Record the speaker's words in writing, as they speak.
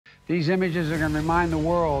These images are going to remind the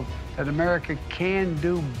world that America can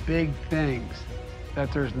do big things,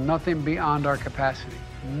 that there's nothing beyond our capacity,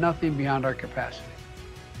 nothing beyond our capacity.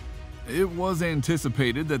 It was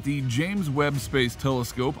anticipated that the James Webb Space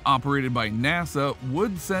Telescope, operated by NASA,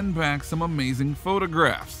 would send back some amazing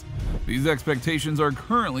photographs. These expectations are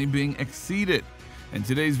currently being exceeded. In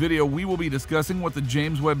today's video, we will be discussing what the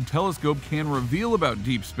James Webb Telescope can reveal about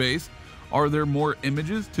deep space. Are there more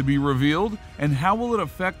images to be revealed? And how will it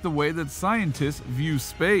affect the way that scientists view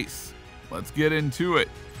space? Let's get into it.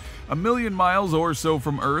 1 million miles or so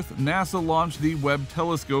from Earth, NASA launched the Webb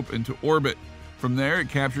Telescope into orbit. From there, it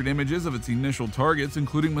captured images of its initial targets,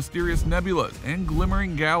 including mysterious nebulas and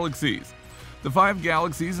glimmering galaxies. The 5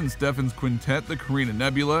 galaxies in Stephan's quintet, the Carina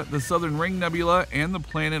Nebula, the Southern Ring Nebula, and the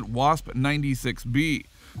planet WASP 96b,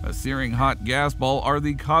 a searing hot gas ball, are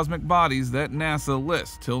the cosmic bodies that NASA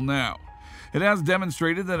lists till now. It has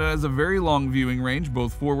demonstrated that it has a very long viewing range,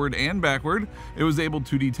 both forward and backward. It was able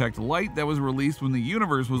to detect light that was released when the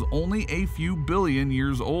universe was only a few billion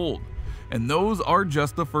years old. And those are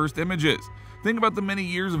just the first images. Think about the many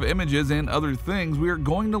years of images and other things we are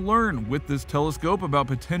going to learn with this telescope about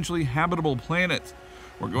potentially habitable planets.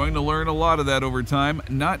 We're going to learn a lot of that over time,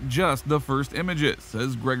 not just the first images,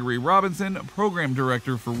 says Gregory Robinson, Program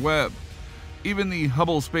Director for Webb. Even the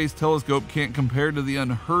Hubble Space Telescope can't compare to the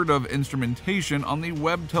unheard-of instrumentation on the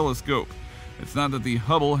Webb telescope. It's not that the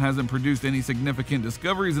Hubble hasn't produced any significant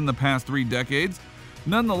discoveries in the past 3 decades.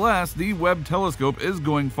 Nonetheless, the Webb telescope is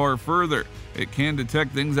going far further. It can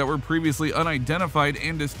detect things that were previously unidentified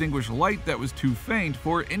and distinguish light that was too faint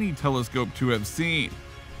for any telescope to have seen.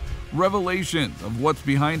 Revelations of what's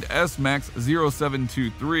behind SMAX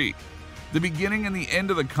 0723. The beginning and the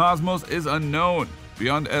end of the cosmos is unknown.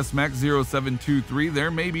 Beyond SMAX 0723, there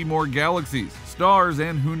may be more galaxies, stars,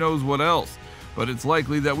 and who knows what else, but it's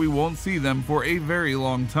likely that we won't see them for a very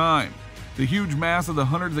long time. The huge mass of the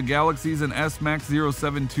hundreds of galaxies in SMAX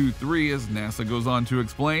 0723, as NASA goes on to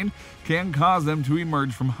explain, can cause them to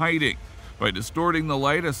emerge from hiding. By distorting the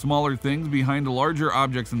light of smaller things behind larger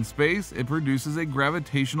objects in space, it produces a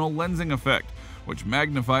gravitational lensing effect, which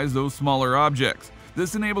magnifies those smaller objects.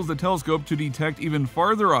 This enables the telescope to detect even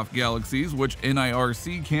farther off galaxies, which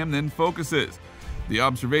NIRC cam then focuses. The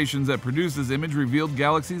observations that produced this image revealed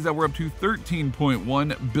galaxies that were up to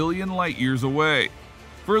 13.1 billion light-years away.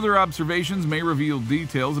 Further observations may reveal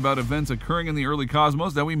details about events occurring in the early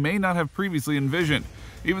cosmos that we may not have previously envisioned,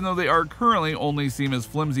 even though they are currently only seen as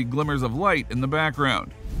flimsy glimmers of light in the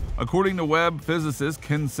background. According to Webb physicist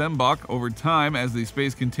Ken Sembach, over time, as the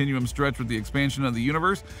space continuum stretched with the expansion of the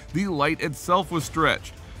universe, the light itself was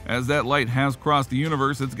stretched. As that light has crossed the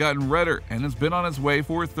universe, it's gotten redder, and it's been on its way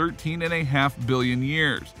for 13.5 billion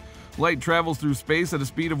years. Light travels through space at a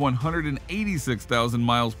speed of 186,000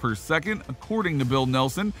 miles per second, according to Bill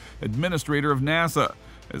Nelson, administrator of NASA.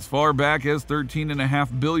 As far back as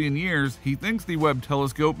 13.5 billion years, he thinks the Webb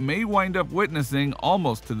telescope may wind up witnessing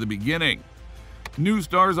almost to the beginning. New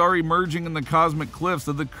stars are emerging in the cosmic cliffs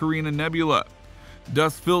of the Carina Nebula.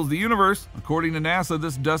 Dust fills the universe. According to NASA,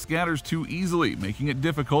 this dust scatters too easily, making it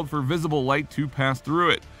difficult for visible light to pass through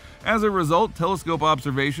it. As a result, telescope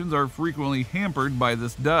observations are frequently hampered by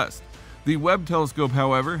this dust. The Webb telescope,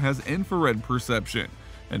 however, has infrared perception.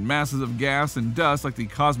 In masses of gas and dust like the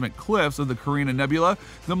cosmic cliffs of the Carina Nebula,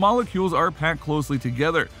 the molecules are packed closely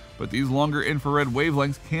together, but these longer infrared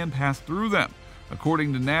wavelengths can pass through them.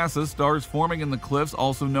 According to NASA, stars forming in the cliffs,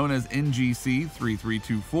 also known as NGC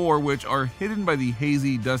 3324, which are hidden by the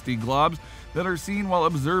hazy, dusty globs that are seen while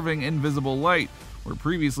observing invisible light, were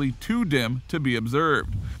previously too dim to be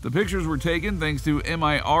observed. The pictures were taken thanks to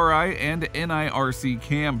MIRI and NIRC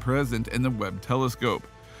cam present in the Webb telescope.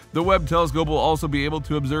 The Webb telescope will also be able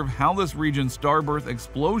to observe how this region's starburst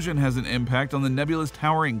explosion has an impact on the nebula's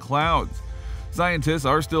towering clouds. Scientists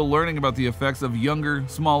are still learning about the effects of younger,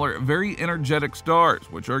 smaller, very energetic stars,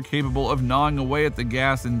 which are capable of gnawing away at the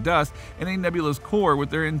gas and dust in a nebula's core with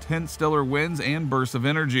their intense stellar winds and bursts of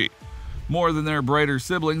energy. More than their brighter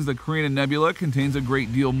siblings, the Carina Nebula contains a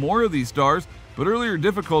great deal more of these stars, but earlier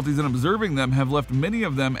difficulties in observing them have left many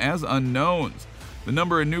of them as unknowns. The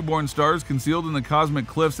number of newborn stars concealed in the cosmic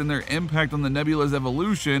cliffs and their impact on the nebula's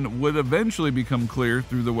evolution would eventually become clear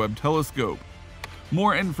through the Webb telescope.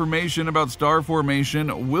 More information about star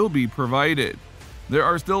formation will be provided. There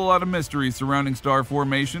are still a lot of mysteries surrounding star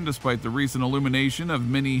formation despite the recent illumination of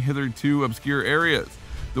many hitherto obscure areas.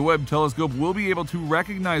 The Webb telescope will be able to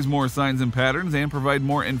recognize more signs and patterns and provide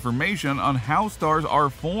more information on how stars are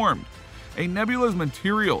formed. A nebula's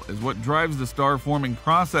material is what drives the star forming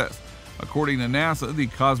process. According to NASA, the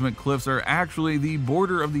cosmic cliffs are actually the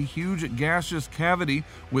border of the huge gaseous cavity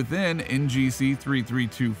within NGC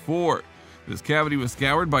 3324. This cavity was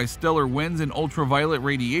scoured by stellar winds and ultraviolet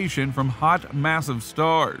radiation from hot, massive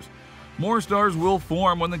stars. More stars will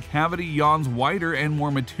form when the cavity yawns wider and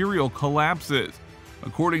more material collapses.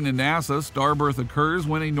 According to NASA, starbirth occurs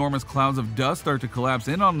when enormous clouds of dust start to collapse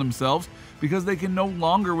in on themselves because they can no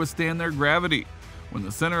longer withstand their gravity. When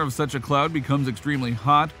the center of such a cloud becomes extremely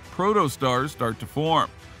hot, protostars start to form.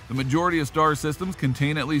 The majority of star systems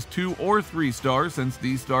contain at least 2 or 3 stars, since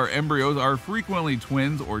these star embryos are frequently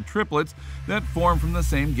twins or triplets that form from the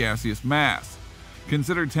same gaseous mass.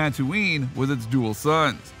 Consider Tatooine with its dual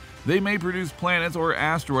suns. They may produce planets or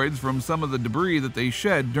asteroids from some of the debris that they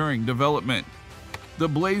shed during development. The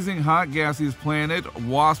blazing hot gaseous planet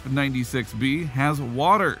WASP-96b has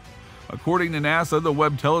water. According to NASA, the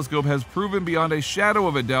Webb telescope has proven beyond a shadow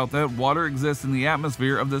of a doubt that water exists in the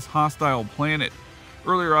atmosphere of this hostile planet.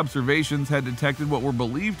 Earlier observations had detected what were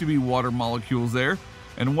believed to be water molecules there,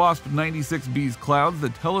 and WASP-96b's clouds, the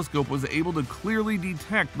telescope was able to clearly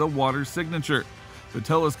detect the water signature. The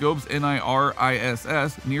telescope's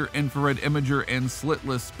NIR-ISS, near-infrared imager and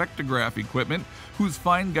slitless spectrograph equipment, whose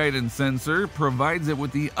fine guidance sensor provides it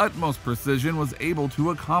with the utmost precision, was able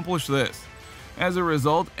to accomplish this. As a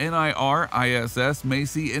result, NIR-ISS may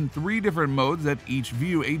see in 3 different modes that each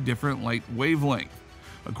view a different light wavelength.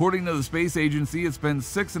 According to the space agency, it spends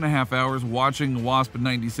 6.5 hours watching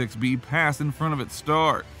WASP-96b pass in front of its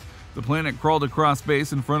star. The planet crawled across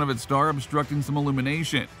space in front of its star, obstructing some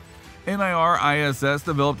illumination. NIR-ISS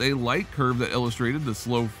developed a light curve that illustrated the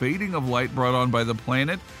slow fading of light brought on by the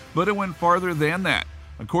planet, but it went farther than that.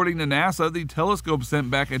 According to NASA, the telescope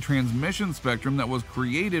sent back a transmission spectrum that was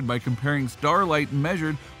created by comparing starlight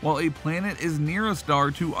measured while a planet is near a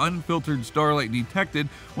star to unfiltered starlight detected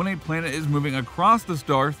when a planet is moving across the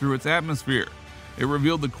star through its atmosphere. It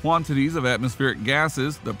revealed the quantities of atmospheric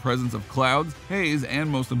gases, the presence of clouds, haze, and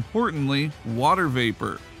most importantly, water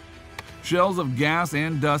vapor. Shells of gas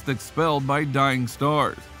and dust expelled by dying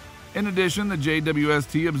stars. In addition, the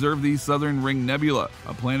JWST observed the Southern Ring Nebula,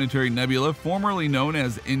 a planetary nebula formerly known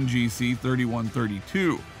as NGC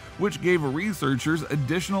 3132, which gave researchers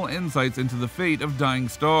additional insights into the fate of dying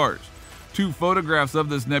stars. 2 photographs of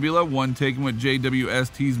this nebula, one taken with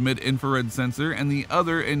JWST's mid-infrared sensor and the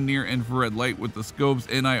other in near-infrared light with the scope's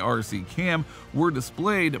NIRC cam, were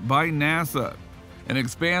displayed by NASA. An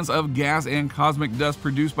expanse of gas and cosmic dust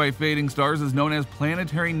produced by fading stars is known as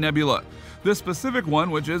Planetary Nebula. This specific one,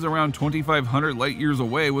 which is around 2,500 light-years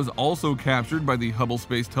away, was also captured by the Hubble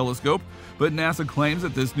Space Telescope, but NASA claims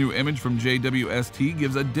that this new image from JWST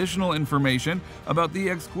gives additional information about the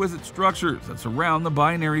exquisite structures that surround the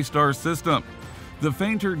binary star system. The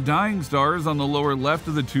fainter dying star is on the lower left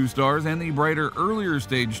of the 2 stars, and the brighter earlier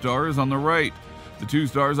stage star is on the right. The 2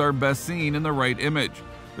 stars are best seen in the right image.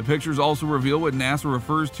 The pictures also reveal what NASA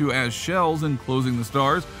refers to as shells enclosing the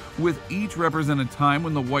stars, with each represent a time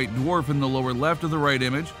when the white dwarf in the lower left of the right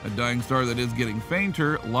image, a dying star that is getting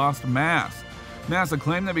fainter, lost mass. NASA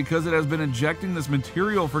claimed that because it has been ejecting this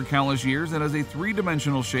material for countless years, it has a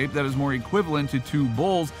 3-dimensional shape that is more equivalent to 2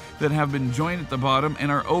 bowls that have been joined at the bottom and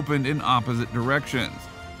are opened in opposite directions.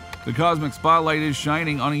 The cosmic spotlight is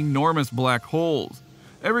shining on enormous black holes.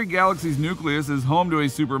 Every galaxy's nucleus is home to a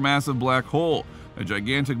supermassive black hole. A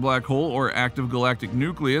gigantic black hole, or active galactic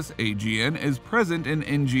nucleus, AGN, is present in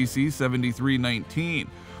NGC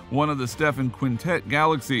 7319, one of the Stephan Quintet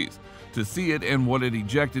galaxies. To see it and what it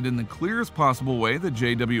ejected in the clearest possible way, the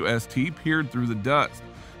JWST peered through the dust.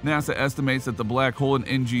 NASA estimates that the black hole in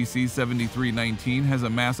NGC 7319 has a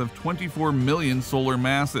mass of 24 million solar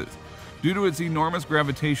masses. Due to its enormous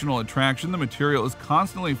gravitational attraction, the material is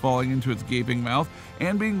constantly falling into its gaping mouth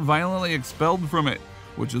and being violently expelled from it,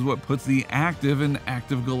 which is what puts the active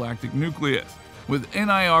galactic nucleus. With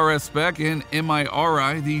NIRS spec and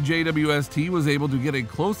MIRI, the JWST was able to get a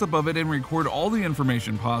close-up of it and record all the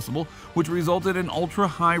information possible, which resulted in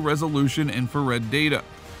ultra-high resolution infrared data.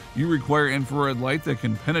 You require infrared light that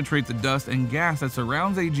can penetrate the dust and gas that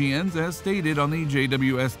surrounds AGNs, as stated on the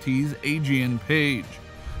JWST's AGN page.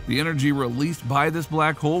 The energy released by this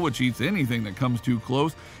black hole, which eats anything that comes too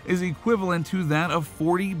close, is equivalent to that of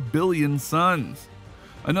 40 billion suns.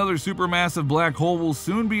 Another supermassive black hole will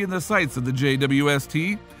soon be in the sights of the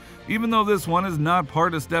JWST. Even though this one is not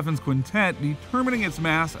part of Stephan's quintet, determining its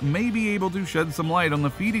mass may be able to shed some light on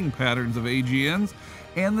the feeding patterns of AGNs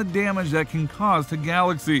and the damage that can cause to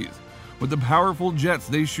galaxies. With the powerful jets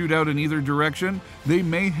they shoot out in either direction, they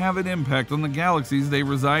may have an impact on the galaxies they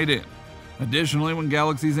reside in. Additionally, when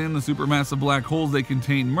galaxies and the supermassive black holes they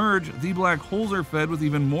contain merge, the black holes are fed with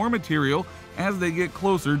even more material as they get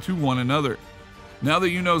closer to one another. Now that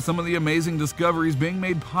you know some of the amazing discoveries being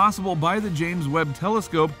made possible by the James Webb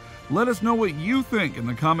Telescope, let us know what you think in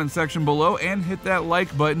the comment section below and hit that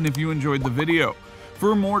like button if you enjoyed the video.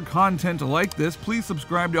 For more content like this, please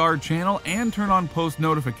subscribe to our channel and turn on post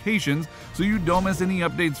notifications so you don't miss any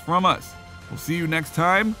updates from us. We'll see you next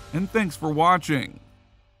time, and thanks for watching.